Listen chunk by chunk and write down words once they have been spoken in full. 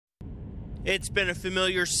It's been a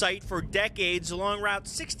familiar sight for decades along Route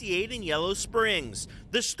 68 in Yellow Springs.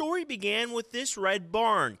 The story began with this red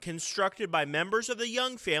barn, constructed by members of the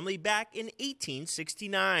Young family back in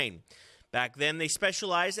 1869. Back then, they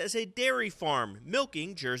specialized as a dairy farm,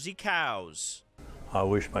 milking Jersey cows. I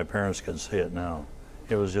wish my parents could see it now.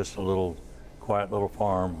 It was just a little, quiet little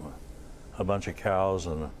farm, a bunch of cows,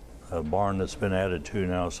 and a barn that's been added to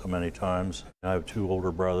now so many times. I have two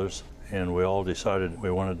older brothers, and we all decided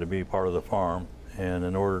we wanted to be part of the farm. And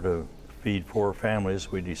in order to feed 4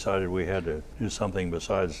 families, we decided we had to do something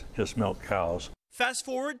besides just milk cows. Fast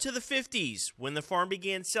forward to the 50s, when the farm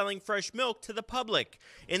began selling fresh milk to the public.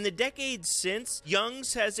 In the decades since,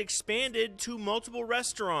 Young's has expanded to multiple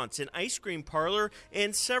restaurants, an ice cream parlor,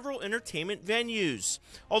 and several entertainment venues.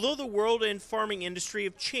 Although the world and farming industry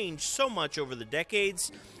have changed so much over the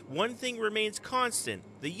decades, one thing remains constant: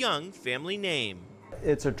 the Young family name.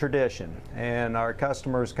 It's a tradition, and our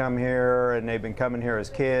customers come here, and they've been coming here as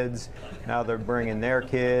kids. Now they're bringing their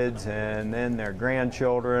kids and then their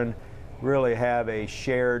grandchildren. Really have a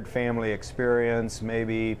shared family experience,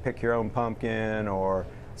 maybe pick your own pumpkin or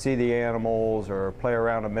see the animals or play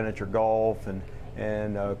around a miniature golf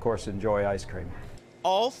and of course enjoy ice cream.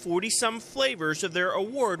 All 40-some flavors of their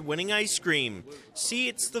award-winning ice cream. See,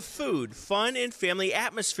 it's the food, fun, and family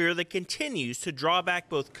atmosphere that continues to draw back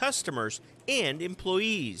both customers and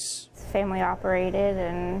employees. It's family operated,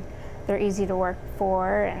 and they're easy to work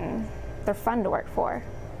for, and they're fun to work for.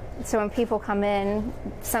 So when people come in,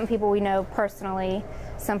 some people we know personally,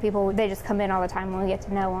 some people they just come in all the time when we get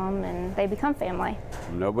to know them, and they become family.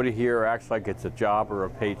 Nobody here acts like it's a job or a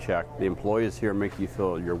paycheck. The employees here make you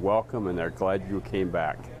feel you're welcome and they're glad you came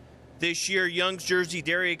back. This year, Young's Jersey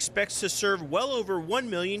Dairy expects to serve well over 1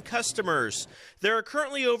 million customers. There are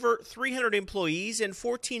currently over 300 employees and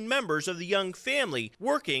 14 members of the Young family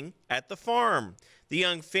working at the farm. The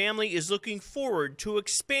Young family is looking forward to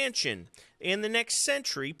expansion in the next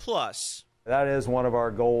century plus. That is one of our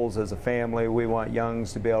goals as a family. We want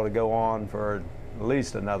Young's to be able to go on for at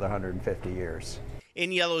least another 150 years.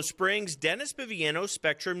 In Yellow Springs, Dennis Viviano,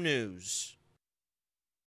 Spectrum News.